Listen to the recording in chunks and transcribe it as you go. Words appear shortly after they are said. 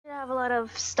a lot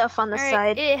of stuff on the Alright,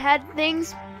 side. it had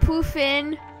things poof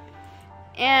in,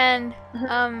 and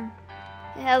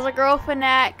it has a girl with an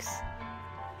axe.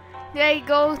 Do I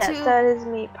go Yes, to? that is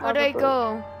me. Where Probably. do I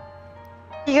go?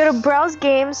 You go to browse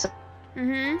games.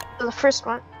 Mm-hmm. The first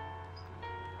one.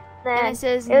 Then And it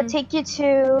says it'll take you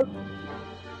to.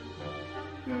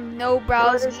 no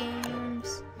browse What is-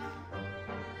 games.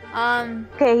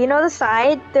 Okay, you know the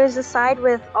side? There's a side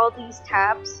with all these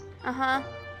tabs.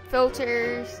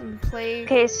 Filters and play.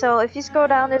 Okay, so if you scroll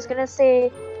down, there's gonna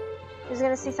say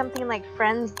something like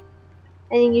friends,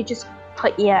 and then you just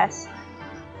put yes.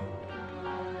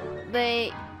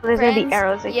 There's gonna be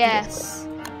arrows. Yes.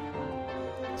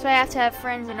 So I have to have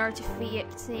friends in order to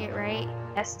see it, right?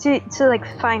 Yes, to like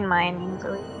find mine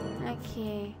easily.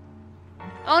 Okay.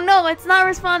 Oh no, it's not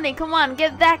responding. Come on,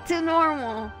 get back to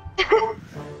normal.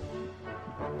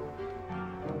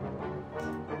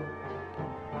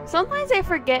 Sometimes I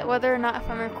forget whether or not if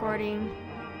I'm recording.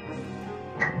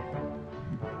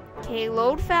 Okay,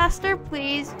 load faster,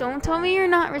 please. Don't tell me you're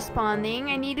not responding.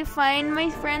 I need to find my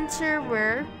friend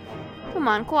server. Come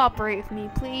on, cooperate with me,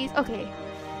 please. Okay.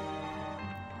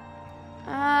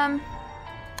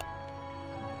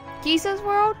 Kisa's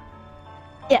world?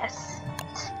 Yes.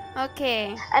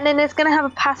 Okay. And then it's gonna have a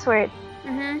password.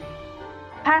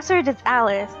 Password is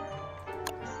Alice.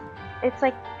 It's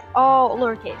like all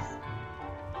lowercase.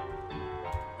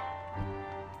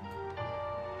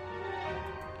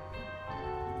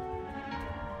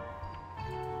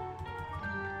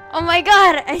 Oh my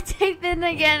god, I typed in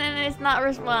again and it's not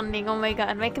responding. Oh my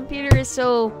god, my computer is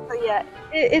so... Oh yeah,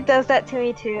 it does that to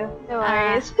me too. No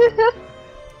worries.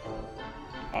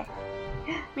 Okay.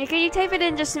 Wait, can you type it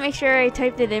in just to make sure I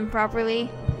typed it in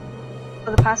properly?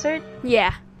 Oh, the password?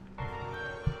 Yeah.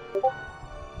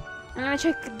 I'm gonna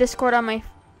check Discord on my...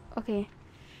 Okay.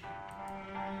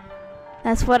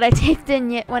 That's what I typed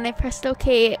in, yet when I pressed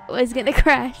OK, it was gonna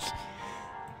crash.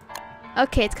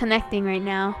 Okay, it's connecting right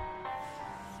now.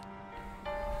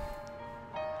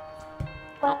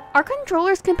 Are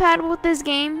controllers compatible with this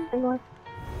game?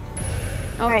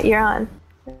 Alright, you're on.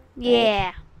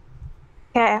 Yeah.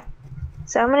 Okay.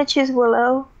 So I'm gonna choose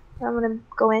Willow. I'm gonna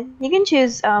go in. You can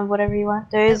choose whatever you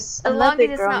want. There's As long another as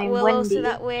it's girl not named Willow, Wendy. so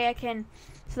that way I can...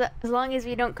 So that, as long as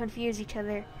we don't confuse each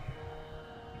other.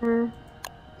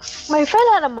 My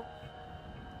friend had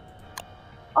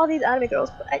all these anime girls,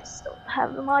 but I just don't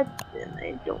have them on, and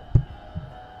I don't.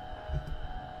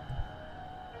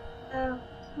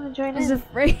 I'm gonna join I was in.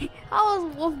 afraid. How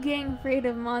is Wolfgang afraid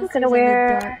of monsters I'm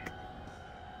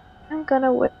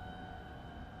gonna wear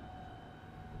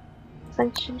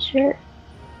sunshine shirt.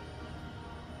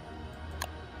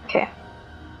 Okay.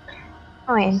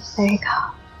 Oh, yeah, there you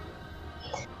go.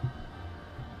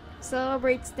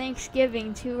 Celebrates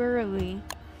Thanksgiving too early.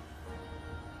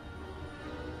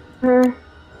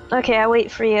 Okay, I'll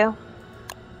wait for you.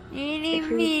 Eeny,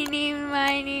 meeny,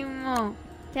 miny, mo.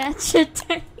 That's your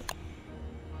turn.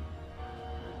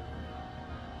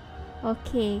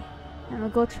 Okay, I'm gonna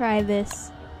go try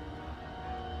this.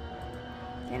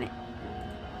 Can it?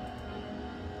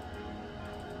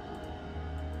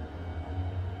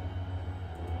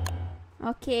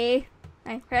 Okay,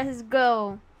 I press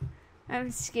go.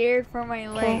 I'm scared for my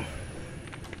life.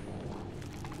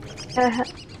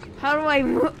 How do I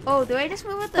move? Oh, do I just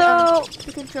move with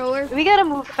the controller? We gotta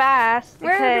move fast.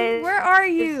 Where are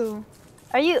you?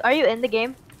 Are you in the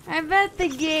game? I'm at the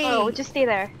game. Oh, just stay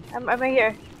there. I'm right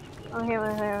here. Oh, here.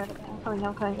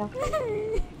 I'm coming.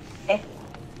 Okay.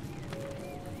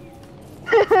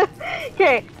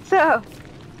 Okay. So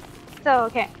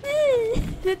okay.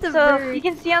 So you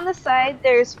can see on the side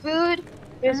there's food.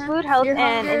 There's food, health, your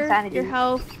and hunger, insanity. Your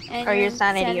health and or your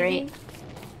sanity, right?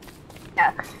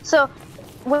 Yeah. So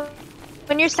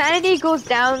when your sanity goes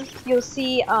down, you'll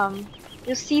see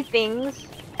things,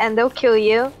 and they'll kill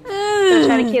you. They'll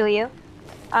try to kill you.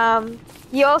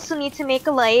 You also need to make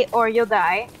a light, or you'll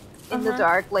die in the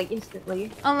dark, like instantly.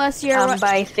 Unless you're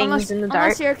by things in the dark.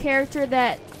 Unless you're a character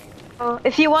that.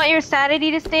 If you want your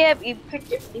sanity to stay up, you pick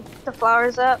the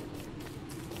flowers up,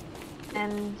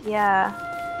 and yeah.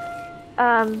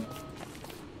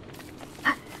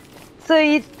 So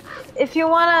if you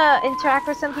wanna interact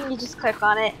with something, you just click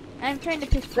on it. I'm trying to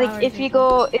pick flowers. Like if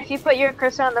you put your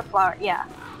cursor on the flower, yeah.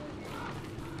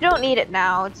 You don't need it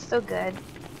now. It's still good.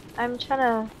 I'm trying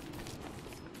to.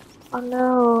 Oh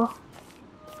no.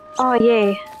 Oh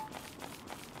yay.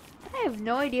 I have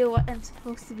no idea what I'm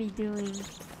supposed to be doing.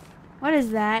 What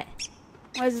is that?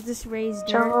 What is this raised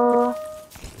dirt? Jungle.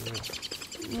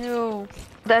 Ew.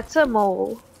 That's a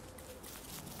mole.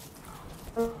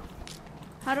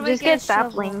 How do Just I get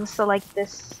saplings, so like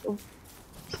this.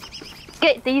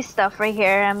 get these stuff right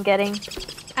here. I'm getting.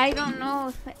 I don't know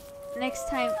if next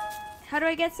time. How do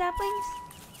I get saplings?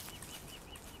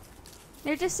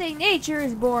 They're just saying nature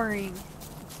is boring.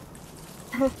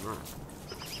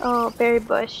 Oh, berry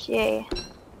bush, yay.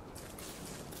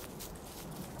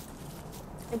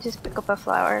 I just pick up a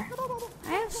flower.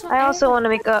 I also want to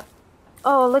make a...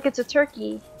 Oh, look, it's a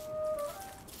turkey.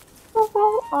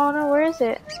 Oh no, where is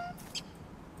it?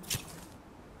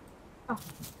 Oh,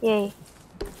 yay.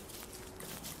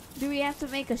 Do we have to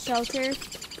make a shelter?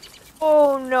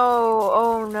 Oh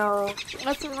no.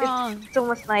 What's wrong? It's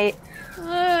almost night.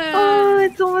 Oh,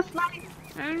 it's almost night.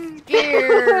 I'm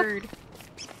scared.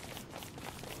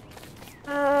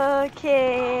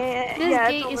 Okay. This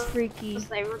gate is freaky.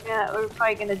 We're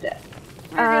probably gonna die.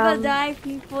 We're gonna die,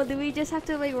 people. Do we just have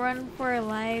to like run for our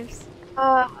lives?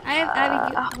 What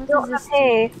is this?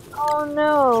 Hey. Oh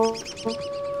no.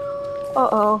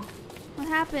 Uh-oh. What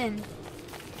happened?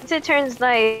 Once it turns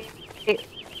night.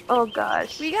 Oh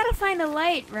gosh. We gotta find a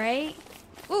light, right?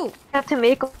 Ooh. Have to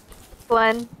make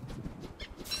one.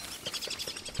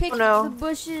 Pick no. the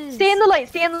bushes. Stay in the light.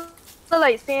 Stay in the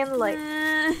light. Stay in the light.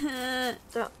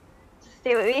 Don't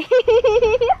stay with me.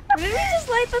 Did we just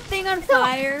light the thing on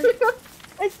fire?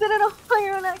 I set it on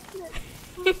fire on accident.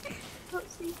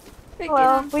 Pick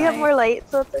Well, we have more light,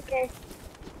 so it's okay.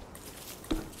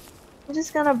 I'm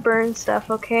just gonna burn stuff,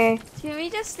 okay? Can we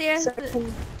just stay at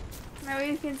the...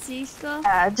 Where we can see stuff?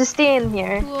 Yeah, just stay in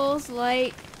here. Tools,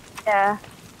 light. Yeah.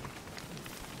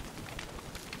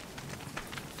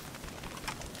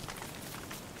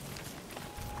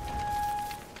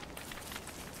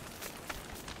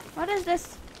 What is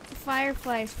this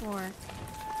fireflies for?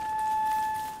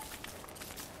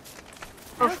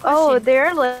 Oh,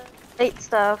 they're light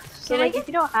stuff. So Can I like, get... if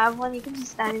you don't have one, you can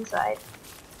just stand inside.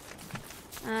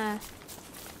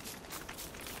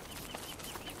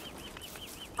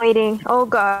 Waiting. Oh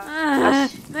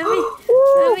gosh. Let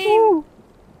me.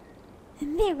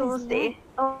 Almost day.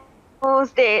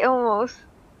 Almost day. Almost.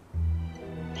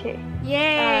 Okay.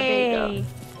 Yay! There you go.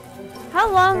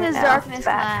 How long does darkness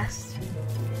last?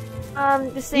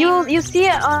 The same. You see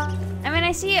it on. I mean,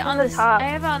 I see it on the top. I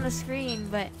have it on the screen,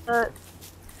 but.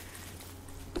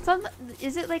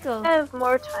 Is it like a? I have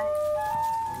more time.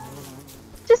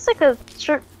 Just like a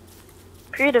short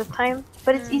period of time,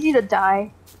 but it's easy to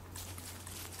die.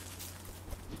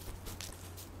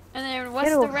 And then what's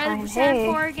the red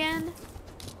stand for again?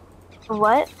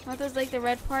 What? What does like the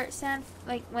red part stand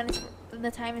like when the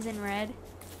time is in red?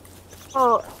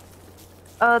 Oh,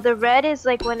 the red is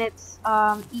like when it's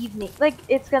evening, like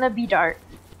it's gonna be dark.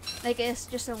 Like it's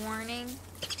just a warning.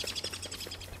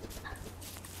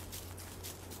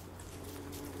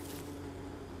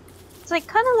 It's like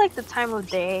kind of like the time of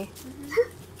day.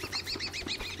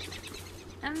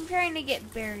 I'm trying to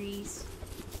get berries.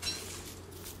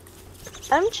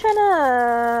 I'm trying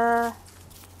to.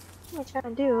 What am I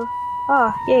trying to do?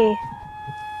 Oh, yay!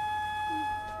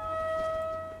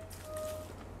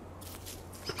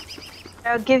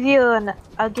 I'll give you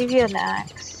an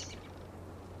axe.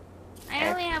 I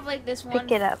only have like this one.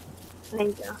 Pick it up. There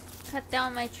you go. Cut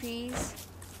down my trees.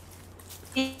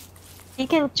 You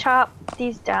can chop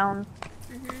these down.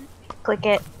 Click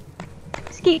it.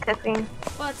 Just keep clicking.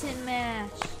 Button mash.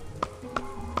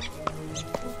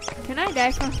 Can I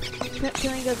die from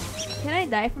killing a? Can I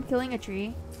die from killing a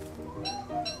tree?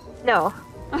 No.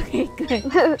 Okay, good.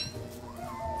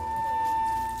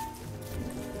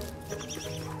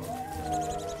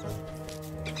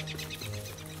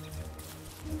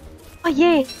 Oh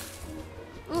yay!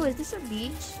 Ooh, is this a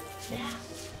beach?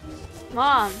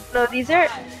 Mom. No, these are.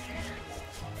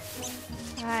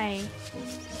 Hi.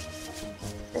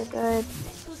 They're good.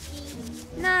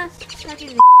 Nah,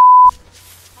 talking.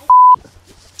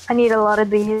 I need a lot of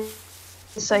these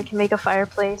so I can make a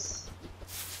fireplace.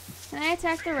 Can I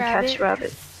attack the rabbit? Catch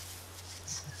rabbits.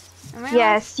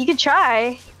 Yes, you can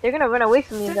try. They're gonna run away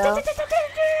from you though.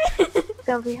 It's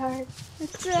gonna be hard.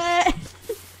 It's I'm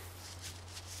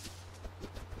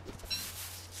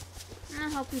gonna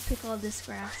help you pick all this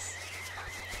grass.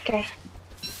 Okay.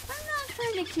 I'm not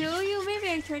trying to kill you. Maybe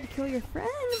I tried to kill your friend,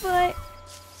 but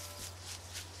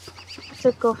I have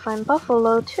to go find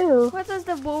buffalo too. what does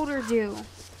the boulder do?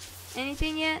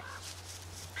 Anything yet?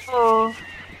 Oh.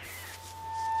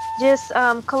 Just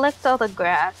collect all the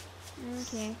grass.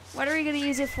 Okay. What are we gonna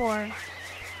use it for?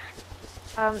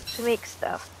 To make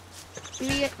stuff. When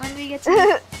do we get to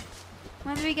make,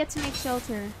 when do we get to make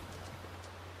shelter?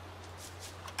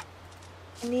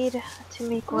 I need to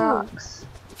make rocks.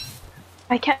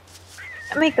 I can't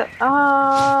make a. Oh,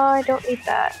 I don't need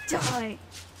that. Die.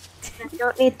 I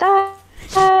don't need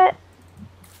that.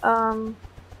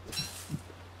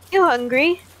 You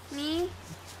hungry? Me?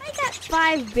 I got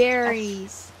 5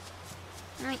 berries.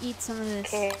 I'm gonna eat some of this.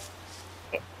 Okay.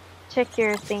 Check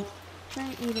your thing.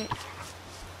 Try to eat it.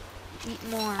 Eat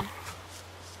more.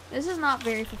 This is not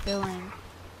very fulfilling.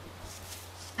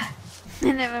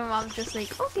 And then my mom's just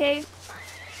like, okay.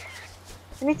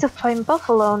 I need to find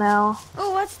buffalo now.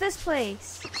 Oh, what's this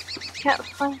place? Can't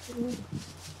find it.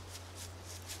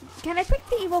 Can I pick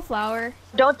the evil flower?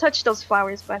 Don't touch those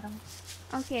flowers by them.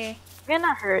 Okay. They're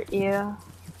gonna hurt you.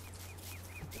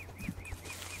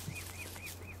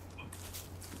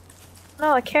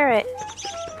 No, a carrot.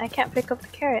 I can't pick up the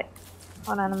carrot.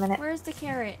 Hold on a minute. Where's the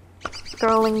carrot?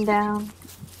 Scrolling down.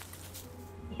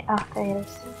 Yeah, oh, there it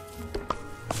is.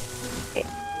 Okay.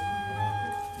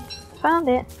 Found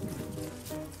it.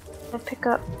 I'll pick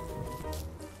up.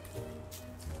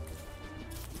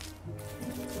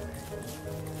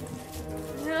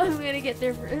 No, I'm gonna get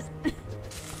there first.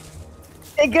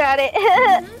 I got it.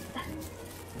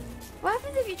 What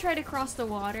happens if you try to cross the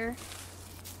water?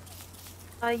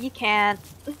 You can't.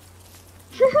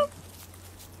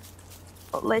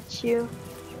 I'll let you.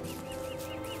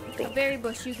 A berry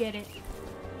bush, you get it.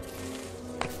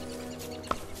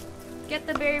 Get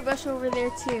the berry bush over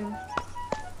there too.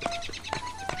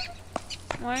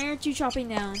 Why aren't you chopping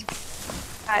down?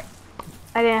 I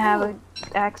didn't have an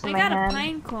axe in I my got hand. a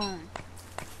pine cone.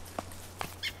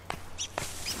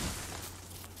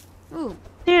 Ooh.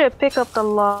 I need to pick up the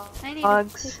I need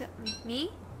logs. to pick up me?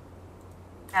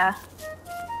 Yeah.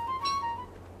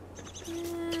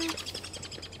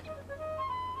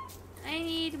 I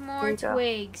need There more you go.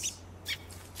 twigs.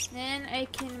 Then I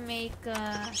can make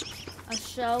a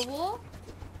shovel,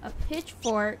 a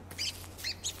pitchfork.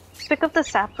 Pick up the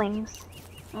saplings.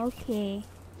 Okay.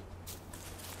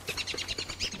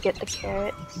 Get the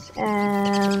carrots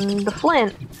and the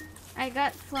flint. I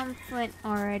got some flint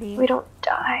already. We don't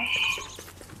die.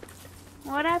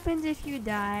 What happens if you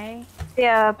die?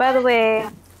 Yeah, by the way,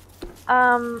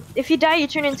 if you die, you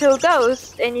turn into a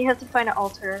ghost, and you have to find an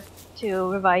altar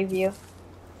to revive you.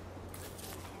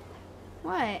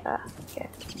 What? Okay.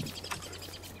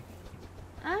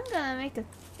 I'm gonna make a...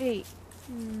 Wait.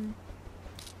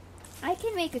 I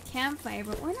can make a campfire,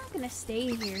 but we're not gonna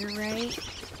stay here, right?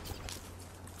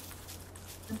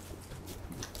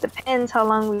 Depends how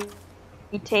long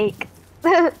we take.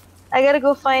 I gotta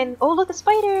go find. Oh, look, a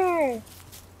spider!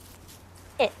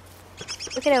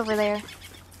 Look at it over there.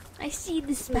 I see the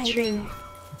The tree. spider.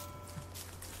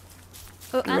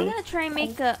 Oh, I'm gonna try and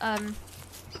make a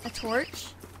torch.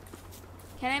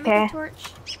 Can I make a torch?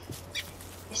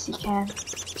 Yes, you can.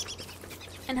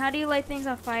 And how do you light things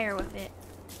on fire with it?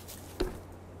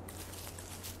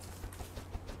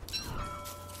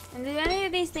 And do any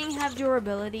of these things have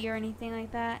durability or anything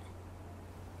like that?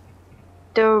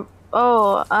 Do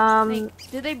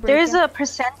they break? there's a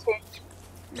percentage.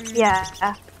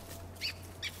 Yeah.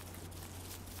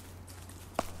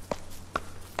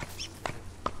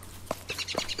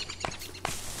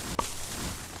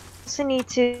 Also need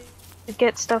to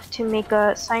get stuff to make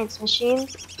a science machine.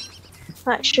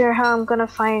 Not sure how I'm gonna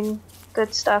find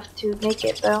good stuff to make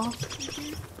it though.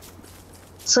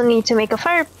 Also need to make a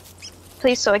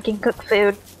fireplace so I can cook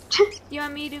food. Do you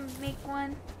want me to make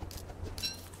one?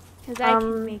 Cause I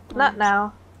can make one. Not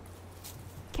now.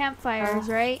 Campfires,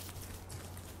 right?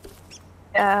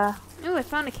 Yeah. Ooh, I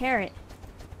found a carrot.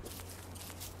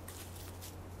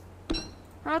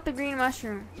 How about the green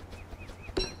mushroom?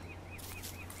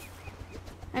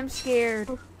 I'm scared.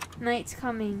 Night's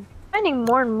coming. Finding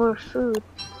more and more food.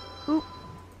 Oop.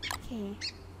 Okay.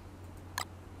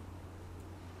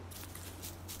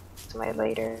 It's my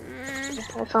later.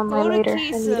 I found my Go to later. I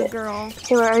need Kisa, it. girl.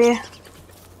 Hey, where are you?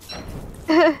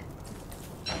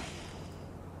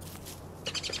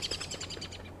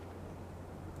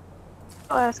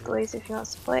 I'll ask Lace if he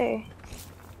wants to play.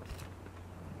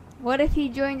 What if he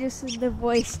joins us in the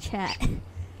voice chat?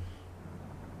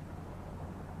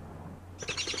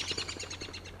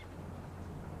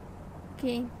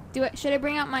 Okay. Should I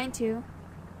bring out mine too?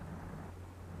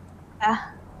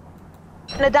 Yeah.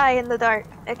 I'm gonna die in the dark.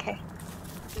 Okay.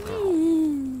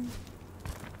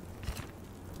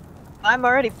 I'm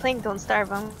already playing Don't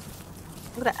Starve. I'm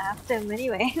gonna ask him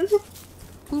anyway.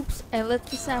 Oops, I lit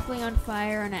the sapling on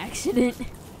fire on accident.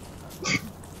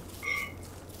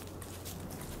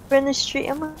 Burn this tree.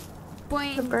 I'm gonna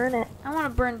Boing. burn it. I want to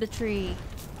burn the tree.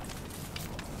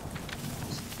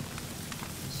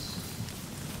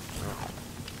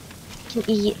 Can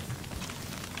eat.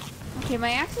 Okay,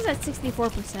 my axe is at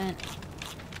 64%.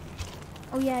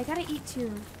 Oh yeah, I gotta eat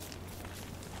too.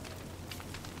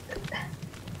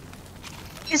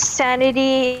 Your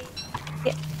sanity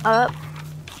up.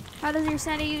 How does your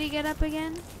sanity get up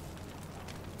again?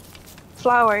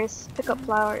 Flowers. Pick up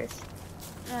flowers.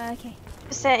 Okay.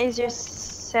 Percent is your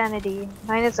sanity.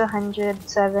 Mine is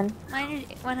 107. Mine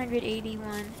is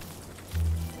 181.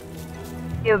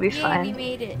 You'll be Yay, fine. we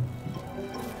made it.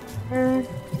 Mm,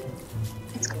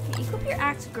 Okay, equip your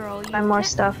axe, girl. You buy more can't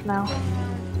stuff now. go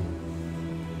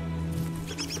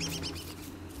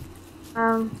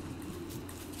around.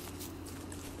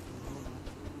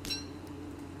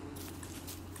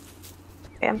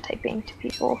 Okay, I'm typing to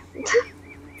people.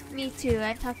 Me too.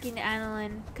 I'm talking to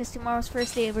Annalyn because tomorrow's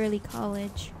first day of early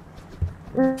college.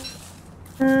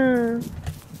 Mm.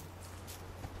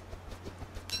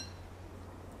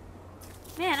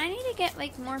 Man, I need to get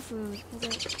like more food.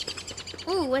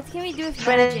 Ooh, what can we do with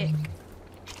When magic?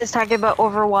 It's talking about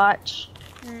Overwatch.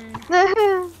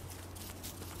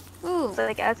 Ooh. It's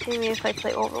like asking me if I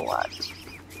play Overwatch.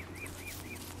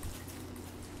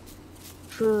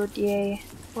 Food, yay.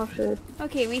 More food.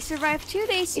 Okay, we survived 2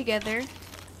 days together.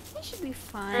 We should be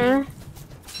fine.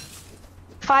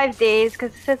 5 days,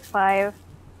 because it says 5.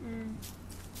 Mm.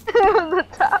 On the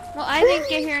top. Well, I didn't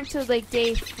get here until like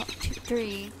day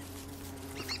 3.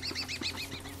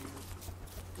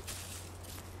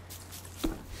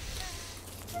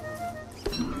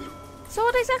 So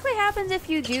what exactly happens if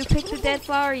you do pick the dead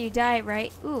flower? You die,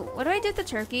 right? Ooh, what do I do with the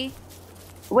turkey?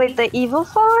 Wait, the evil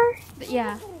flower?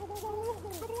 Yeah.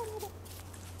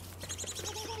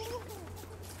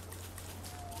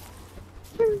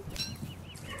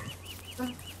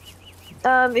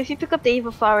 If you pick up the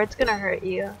evil flower, it's gonna hurt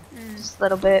you. Just a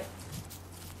little bit.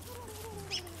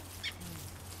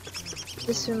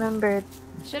 Just remembered.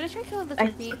 Should I try killing the I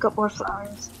turkey? pick up more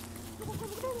flowers.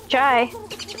 Try.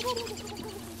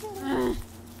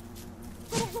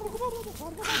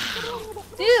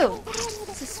 Dude,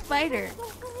 it's a spider.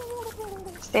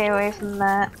 Stay away from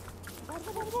that.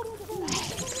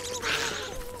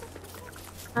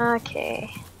 Okay.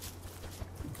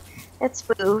 Let's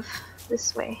move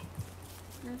this way.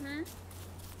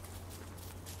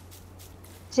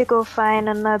 To go find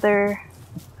another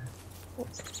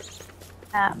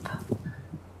map.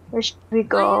 Where should we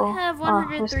go? I have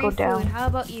Let's 103 go down. food. How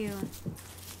about you?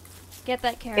 Get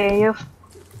that carrot. Okay, you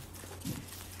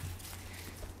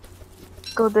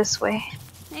go this way.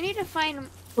 I need to find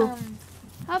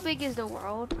how big is the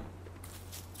world?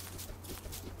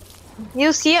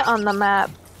 You'll see it on the map.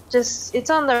 Just it's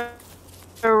on the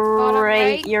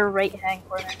right? your right hand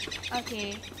corner.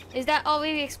 Okay. Is that all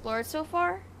we've explored so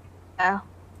far? Yeah.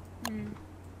 And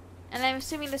I'm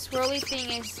assuming the swirly thing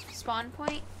is spawn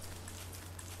point?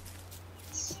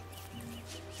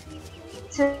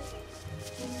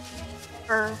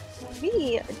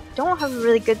 We don't have a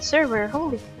really good server.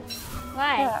 Holy.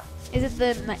 Why? Yeah. Is it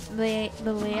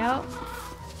the layout?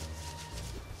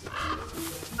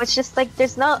 It's just like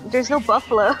there's no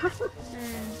buffalo.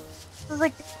 This is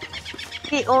like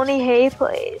the only hay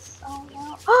place. Oh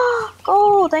no.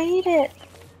 Gold, I need it.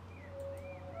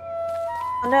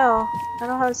 Oh no, I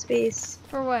don't have space.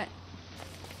 For what?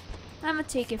 I'm gonna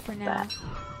take it for now.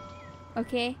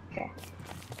 Okay? Okay.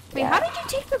 Wait, how did you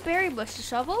take the berry bush? The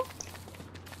shovel?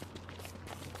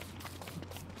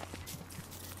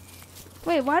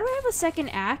 Wait, why do I have a second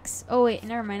axe? Oh wait,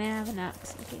 never mind, I have an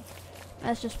axe. Okay.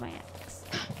 That's just my axe.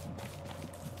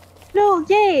 No,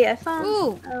 yay, I found.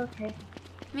 Ooh! Okay.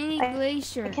 Mini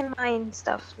glacier. I can mine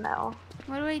stuff now.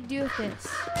 What do I do with this?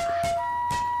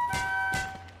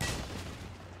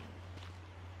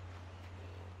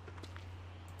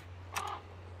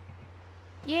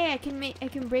 Yeah, I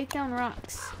can break down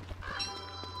rocks.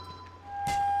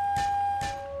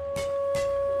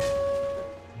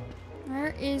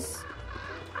 Where is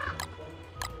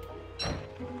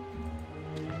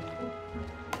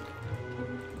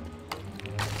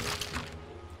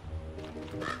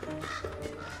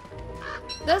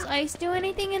Does ice do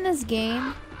anything in this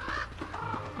game?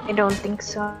 I don't think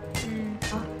so.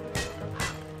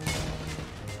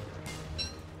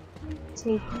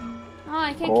 See. Oh,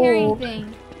 I can't carry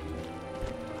anything.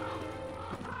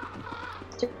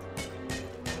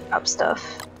 Drop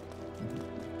stuff.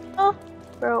 Oh,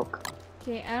 broke.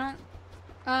 Okay, I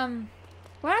don't.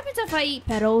 What happens if I eat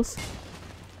petals?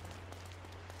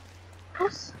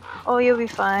 Oh, you'll be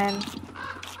fine.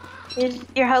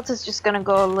 Your health is just gonna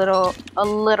go a little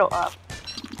up.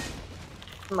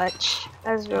 Much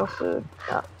as real food.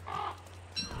 Yeah.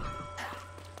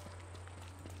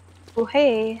 Oh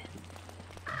hey.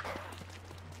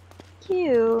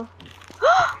 You.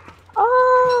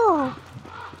 Oh.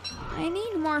 I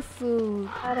need more food.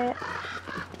 Got it.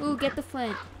 Ooh, get the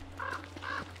flint.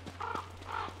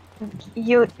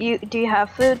 You do you have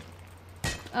food?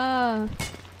 Hold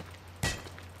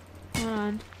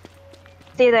on.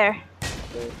 Stay there.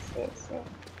 Stay.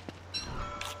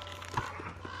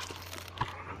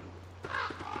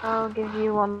 I'll give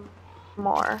you one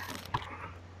more.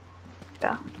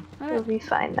 Yeah, you'll be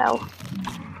fine now.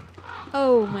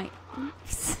 Oh my.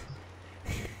 Oops.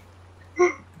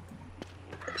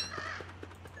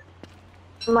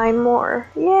 Mine more.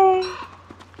 Yay!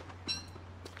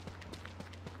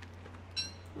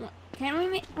 Can we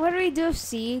make, what do we do with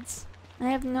seeds? I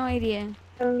have no idea.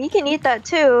 You can eat that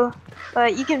too,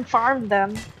 but you can farm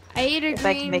them. I ate a If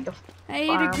I can make a I ate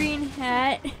farm. a green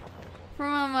hat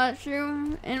from a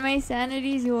mushroom and my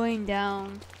sanity's going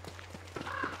down.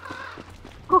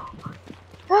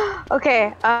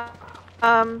 Okay,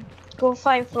 go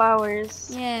find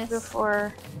flowers Yes.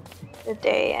 before the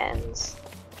day ends.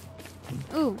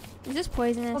 Ooh, is this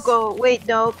poisonous? Wait,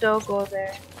 no, don't go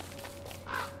there.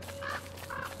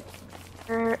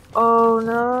 Oh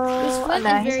no. Flint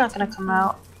Nah, is he's very not gonna come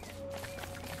out.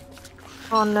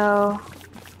 Oh no.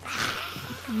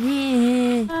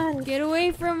 Yeah. Get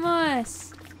away from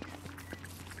us.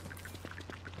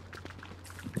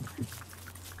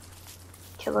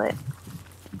 Kill it.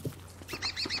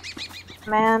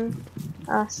 Man.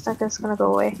 It's not just gonna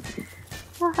go away.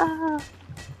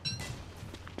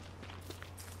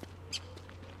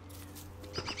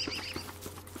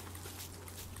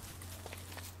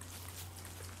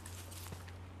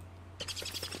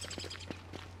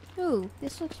 Ooh,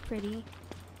 this looks pretty.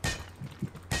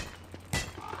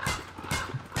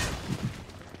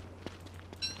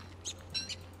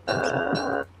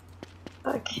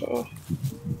 Okay.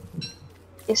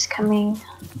 It's coming.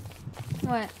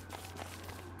 What?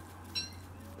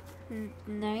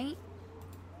 Night?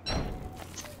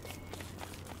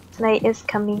 Night is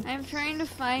coming. I'm trying to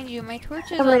find you. My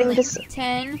torch is I'm on reading like this.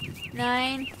 10,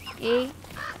 9, 8,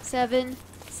 7,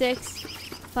 6,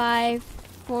 5,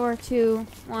 4, 2,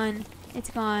 1. It's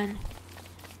gone.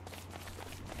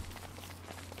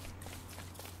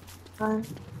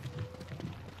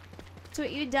 So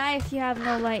you die if you have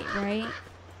no light, right?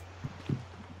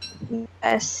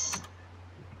 Yes.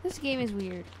 This game is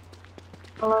weird.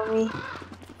 Follow me.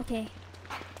 Okay.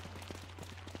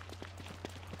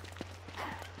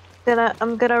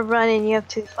 I'm gonna run and you have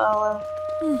to follow.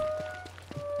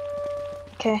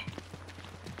 Okay.